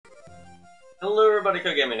Hello everybody,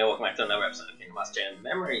 Kogaming, and welcome back to another episode of Kingdom Hearts Chain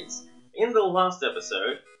Memories. In the last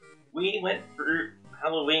episode, we went through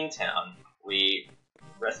Halloween Town. We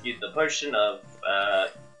rescued the potion of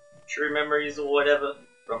True Memories or whatever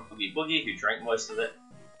from Boogie Boogie, who drank most of it,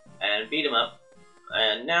 and beat him up.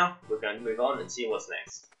 And now we're going to move on and see what's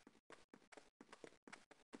next.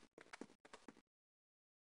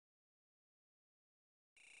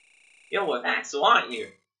 You're with Axel, aren't you?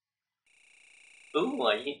 Ooh,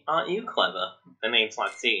 aren't you clever? The name's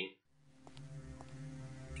Larxene.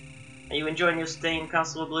 Are you enjoying your stay in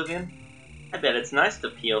Castle Oblivion? I bet it's nice to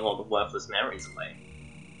peel all the worthless memories away,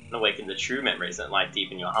 and awaken the true memories that lie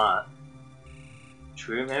deep in your heart.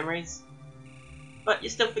 True memories? But you're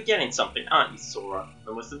still forgetting something, aren't you, Sora?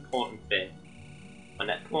 The most important thing. When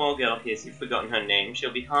that poor girl hears you've forgotten her name,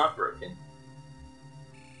 she'll be heartbroken.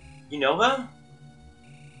 You know her?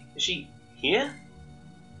 Is she here?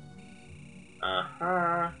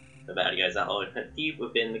 The bad guys are holding her deep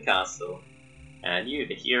within the castle, and you,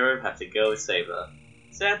 the hero, have to go save her.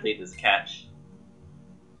 Sadly, there's a catch.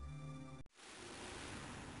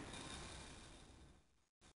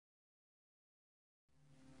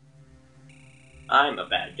 I'm a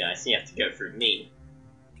bad guy, so you have to go through me.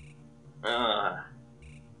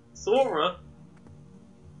 Sora?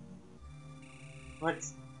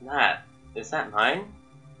 What's that? Is that mine?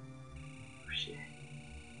 Oh, shit.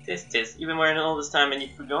 Tis, you've been wearing it all this time and you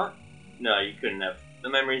forgot? No, you couldn't have. The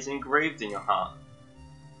memory is engraved in your heart.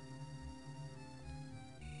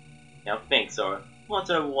 Now think, Sora. What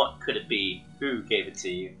could it be? Who gave it to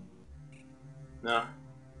you? No,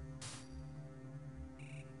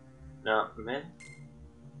 man.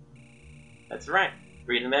 That's right.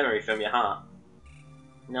 Read the memory from your heart.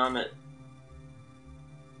 Nominate.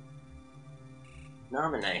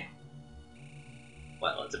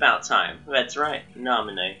 Well, it's about time. That's right,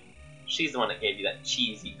 Nominate. She's the one that gave you that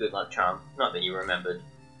cheesy good luck charm, not that you remembered.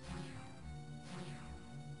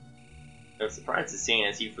 I was surprised to see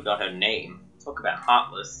as you forgot her name. Talk about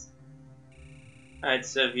heartless. It'd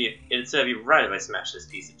serve you right if I smashed this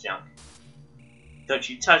piece of junk. Don't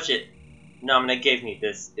you touch it! Nominate gave me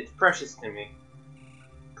this. It's precious to me.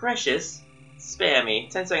 Precious? Spare me.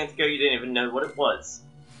 10 seconds ago you didn't even know what it was.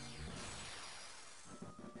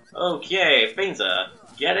 Okay, things are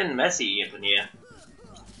getting messy up in here.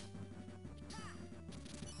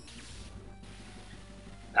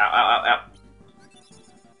 Ow.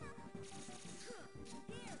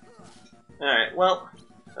 Alright, well,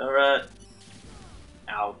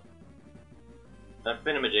 ow. That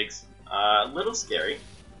Finamajigs, a little scary.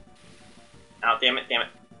 Ow, damn it.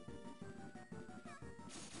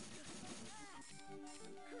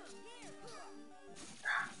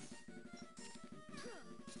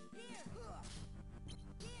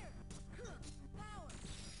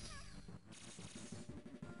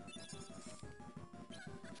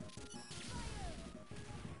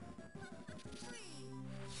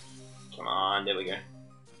 Come on, there we go.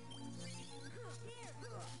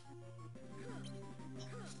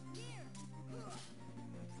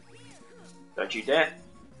 Don't you dare.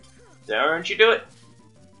 Don't you do it.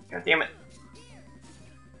 God damn it.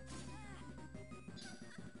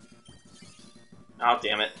 Oh,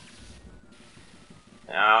 damn it.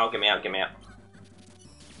 Oh, get me out.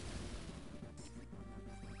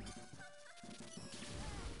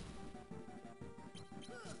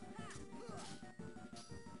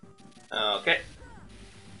 Okay.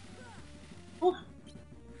 Whew.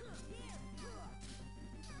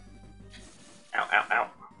 Ow.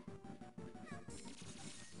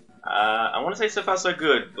 I want to say so far so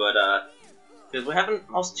good, but because we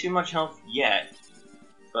haven't lost too much health yet,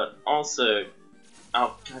 but also,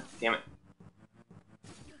 oh god damn it.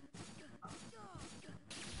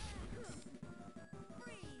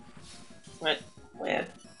 What? Where?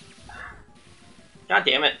 God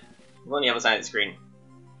damn it. I'm on the other side of the screen.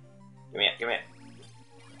 Give me it.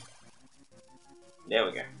 There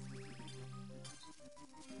we go.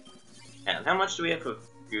 And how much do we have for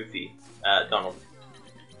Goofy? Donald.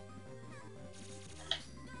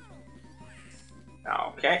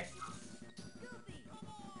 Okay.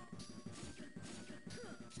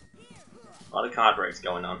 A lot of card breaks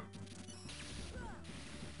going on.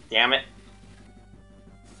 Damn it.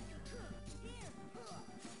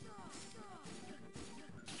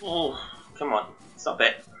 Oh, come on. Stop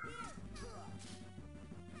it.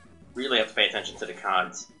 Really have to pay attention to the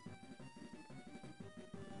cards.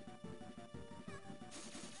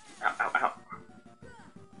 Ow.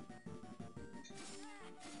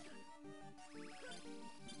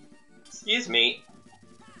 Excuse me.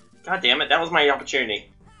 God damn it, that was my opportunity.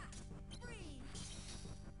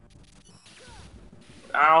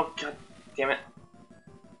 Oh, god damn it.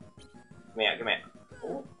 Come here, come here.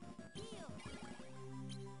 Ooh.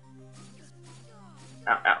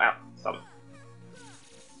 Ow, ow, ow. Stop it.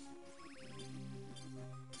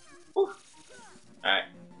 Ooh. Alright.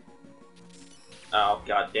 Oh,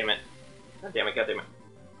 god damn it. God damn it, god damn it.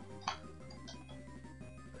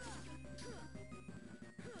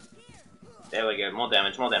 There we go, more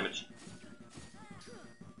damage, more damage.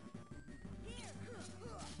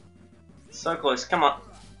 So close, come on.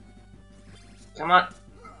 Come on.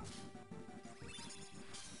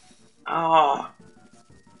 Oh.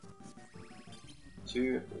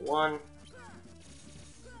 2, 1.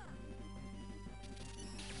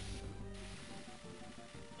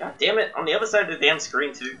 God damn it, on the other side of the damn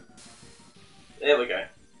screen too. There we go.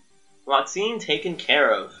 Larxene taken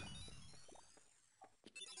care of.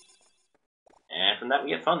 And from that we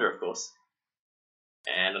get Thunder, of course.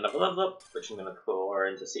 And another level up, which I'm gonna pour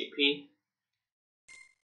into CP.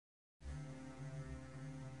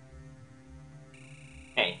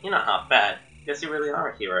 Hey, you're not half bad. Guess you really are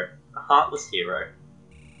a hero. A heartless hero.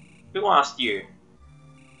 Who asked you?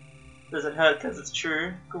 Does it hurt because it's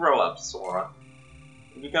true? Grow up, Sora.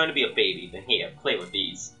 If you're going to be a baby, then here, play with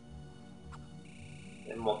these.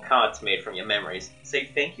 And more cards made from your memories. Say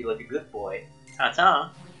thank you like a good boy.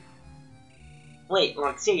 Ta-ta! Wait,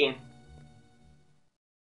 Larxene.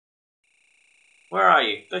 Where are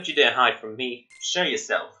you? Don't you dare hide from me. Show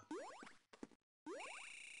yourself.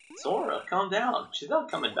 Sora, calm down. She's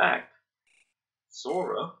not coming back.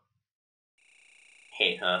 Sora?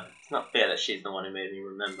 Hate her. It's not fair that she's the one who made me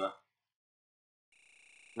remember.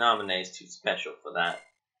 Namine's too special for that.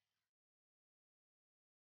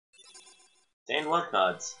 Stained what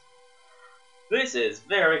cards? This is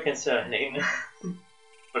very concerning.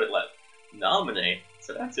 Put it left. Namine?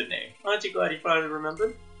 So that's her name. Aren't you glad you finally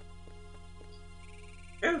remembered?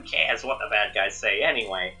 Who cares what the bad guys say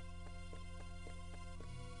anyway?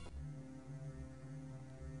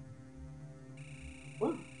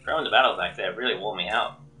 Whew, throwing the battle back there really wore me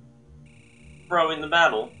out. Throwing the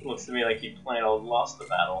battle? Looks to me like you plain old lost the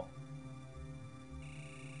battle.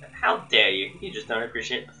 How dare you? You just don't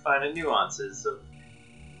appreciate the finer nuances of...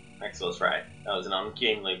 Maxwell's right. That was an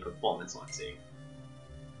ungainly performance, Larxene.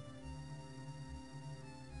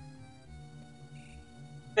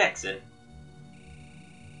 Vexen.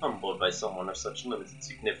 Humbled by someone of such limited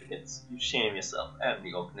significance, you shame yourself and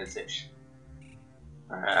the organization.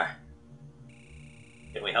 Can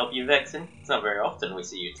we help you, Vexen? It's not very often we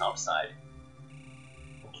see you topside.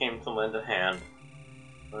 I came to lend a hand.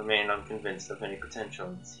 I remain unconvinced of any potential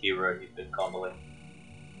in this hero you've been coddling.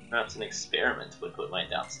 Perhaps an experiment would put my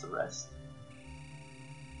doubts to rest.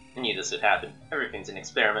 I knew this would happen. Everything's an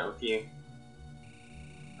experiment with you.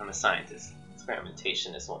 I'm a scientist.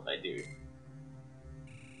 Experimentation is what I do.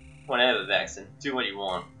 Whatever, Vexen. Do what you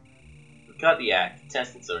want. We've got the act.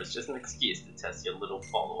 Testing so it's just an excuse to test your little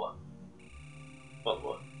follower.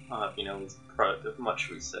 I'll have you know he's the product of much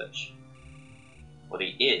research. What he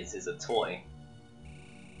is a toy.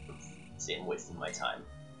 See, I'm wasting my time.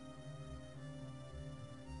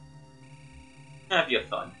 Have your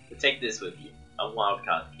fun, but take this with you. A wild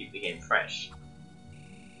card to keep the game fresh.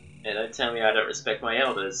 And don't tell me I don't respect my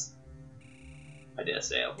elders. I dare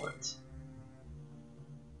say I won't.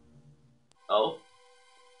 Oh?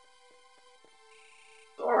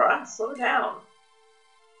 Sora, slow down.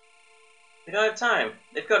 We don't have time.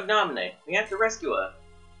 They've got Namine. We have to rescue her.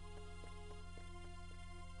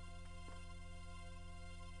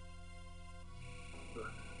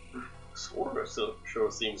 Sora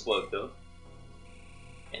sure seems worked up.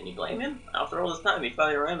 Can you blame him? After all this time, he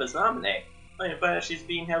finally remembers Namine. Only to find out she's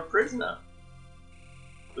being held prisoner.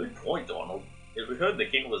 Good point, Donald. If we heard the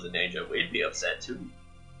king was in danger, we'd be upset too.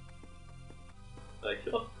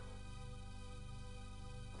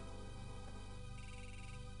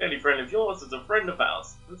 Any friend of yours is a friend of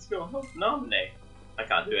ours. Let's go help Namine. I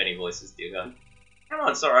can't do any voices, dear God. Come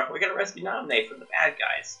on, Sora, we're gonna rescue Namine from the bad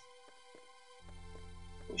guys.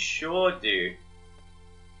 We sure do.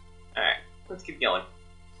 Alright, let's keep going.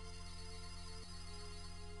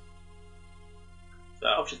 So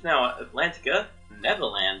options now are Atlantica,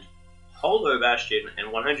 Neverland, Holo Bastion,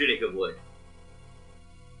 and 100 Acre Wood.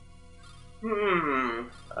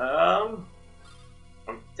 I'm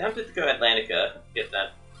tempted to go Atlantica, get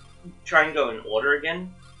that. Try and go in order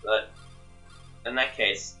again, but in that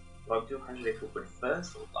case, do I do 100 Acre Wood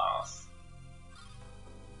first or last?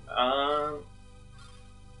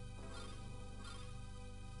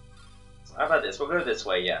 So how about this? We'll go this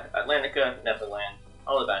way, yeah. Atlantica, Neverland,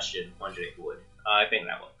 Holo Bastion, 100 Acre Wood. I think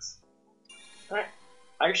that works. Alright.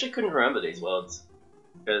 I actually couldn't remember these worlds,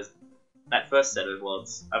 because that first set of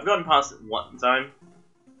worlds, I've gotten past it one time,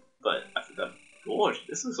 but I forgot Gorge,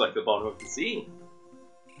 this looks like the bottom of the sea.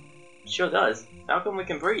 It sure does. How come we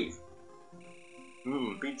can breathe?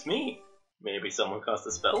 Beats me. Maybe someone cast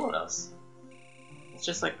a spell on us. It's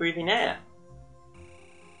just like breathing air.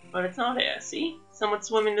 But it's not air, see? Someone's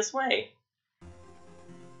swimming this way.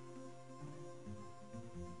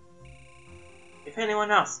 If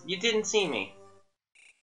anyone else, you didn't see me.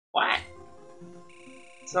 What?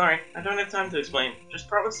 Sorry, I don't have time to explain. Just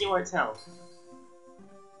promise you won't tell.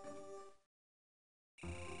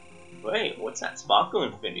 Wait, what's that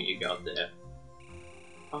sparkling thing you got there?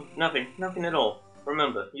 Oh, nothing at all.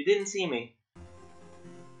 Remember, you didn't see me.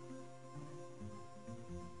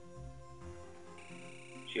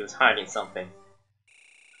 She was hiding something.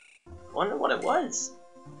 I wonder what it was.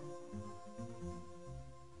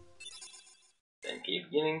 Then key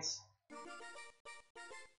beginnings.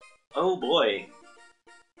 Oh boy.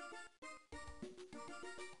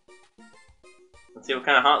 Let's see what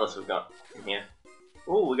kind of heartless we've got in here.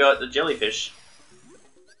 Ooh, we got the jellyfish.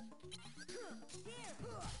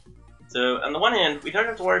 So, on the one hand, we don't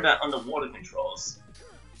have to worry about underwater controls.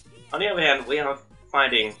 On the other hand, we are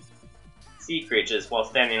fighting sea creatures while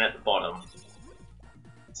standing at the bottom.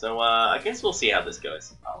 So, I guess we'll see how this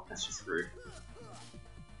goes. Oh, that's just rude.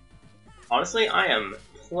 Honestly, I am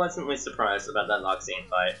pleasantly surprised about that Larxene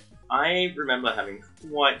fight. I remember having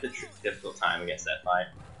quite the difficult time against that fight.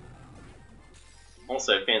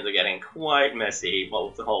 Also, things are getting quite messy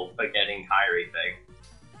with the whole forgetting Kyrie thing.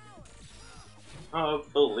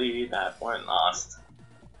 Hopefully that won't last.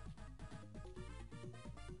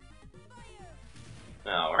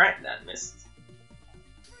 Alright, that missed.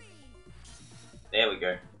 There we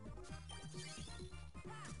go.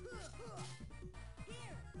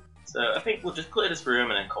 So I think we'll just clear this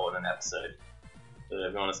room and then call it an episode. So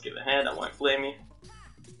if you want to skip ahead, I won't blame you.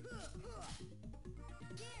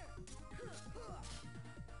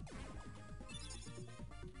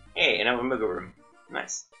 Hey, and another Muggle room.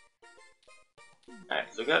 Nice.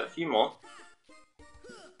 Alright, so we got a few more.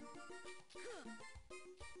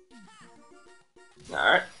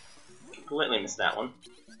 Alright. Completely missed that one.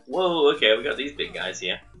 Whoa, okay, we got these big guys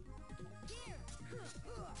here.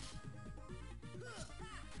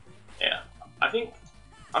 Yeah, I think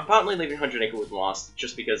I'm partly leaving 100 Acre Wood last,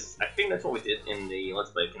 just because I think that's what we did in the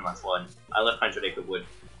Let's Play of Kingdom Hearts 1. I left 100 Acre Wood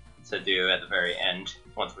to do at the very end,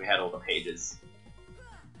 once we had all the pages.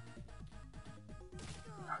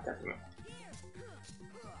 Definitely.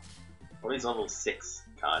 All these level 6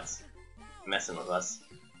 cards messing with us.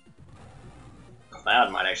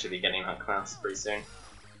 Cloud might actually be getting on class pretty soon.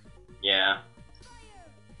 Yeah.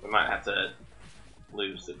 We might have to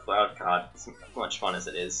lose the Cloud card. It's as much fun as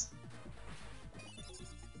it is.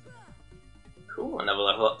 Cool, another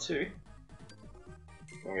level up too.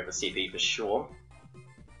 We have a CP for sure.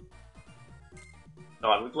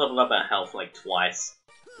 God, we've leveled up our health like twice.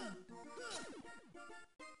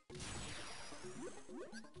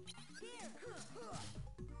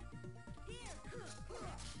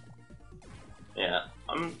 Yeah,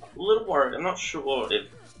 I'm a little worried. I'm not sure if...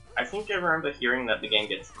 I think I remember hearing that the game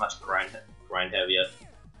gets much grind heavier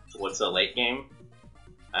towards the late game.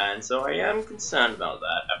 And so I am concerned about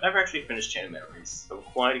that. I've never actually finished Chain of Memories, so I'm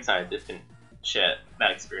quite excited to share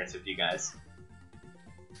that experience with you guys.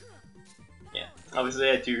 Yeah, obviously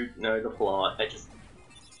I do know the plot. I just,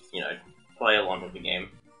 you know, play along with the game.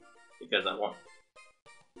 Because I want...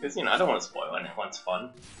 Because, you know, I don't want to spoil anyone's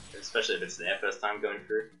fun. Especially if it's their first time going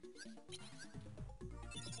through.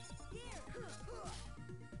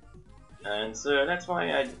 And so that's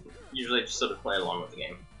why I usually just sort of play along with the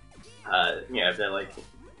game. You know, if they're like,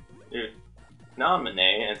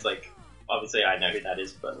 Nominee, and it's like, obviously I know who that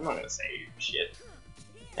is, but I'm not gonna say shit.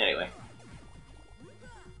 Anyway.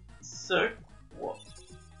 So, what?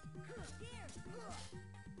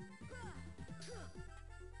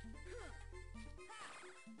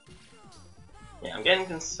 Yeah, I'm getting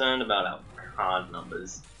concerned about our card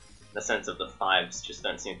numbers. In the sense of the 5s just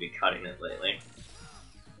don't seem to be cutting it lately.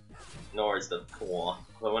 Nor is the 4.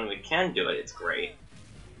 But when we can do it, it's great.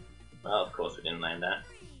 Well, of course we didn't land that.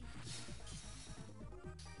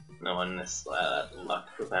 No one this luck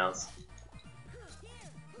prevails.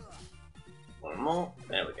 One more.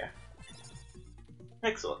 There we go.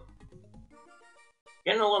 Excellent.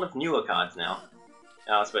 Getting a lot of newer cards now.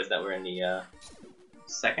 I suppose that we're in the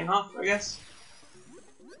second half, I guess?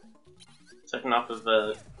 Second half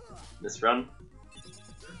of this run.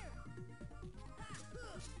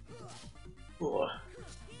 Ooh.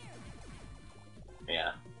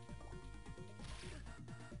 Yeah.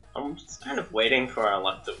 I'm just kind of waiting for our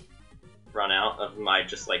luck to run out of my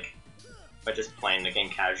just playing the game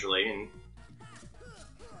casually and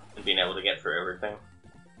being able to get through everything.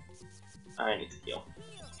 I need to heal.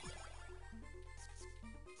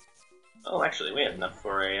 Oh, actually, we have enough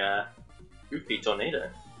for a goofy tornado.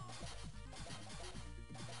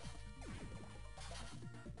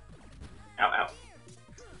 Ow, ow.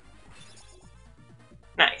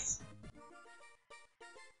 Nice.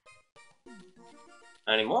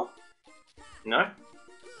 Any more? No?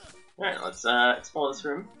 Alright, let's explore this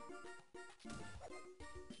room.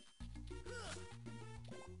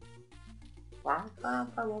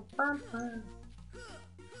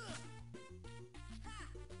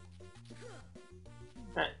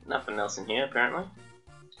 Alright, nothing else in here apparently.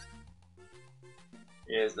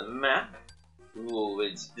 Here's the map. Ooh,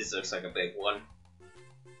 this looks like a big one.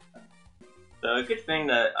 So, a good thing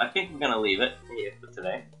that I think we're gonna leave it here for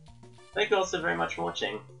today. Thank you all so very much for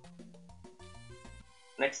watching.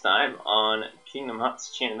 Next time on Kingdom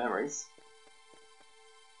Hearts Chain of Memories,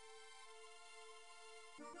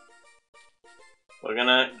 we're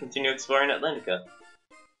gonna continue exploring Atlantica.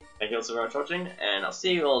 Thank you all so very much for watching, and I'll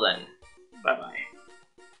see you all then. Bye bye.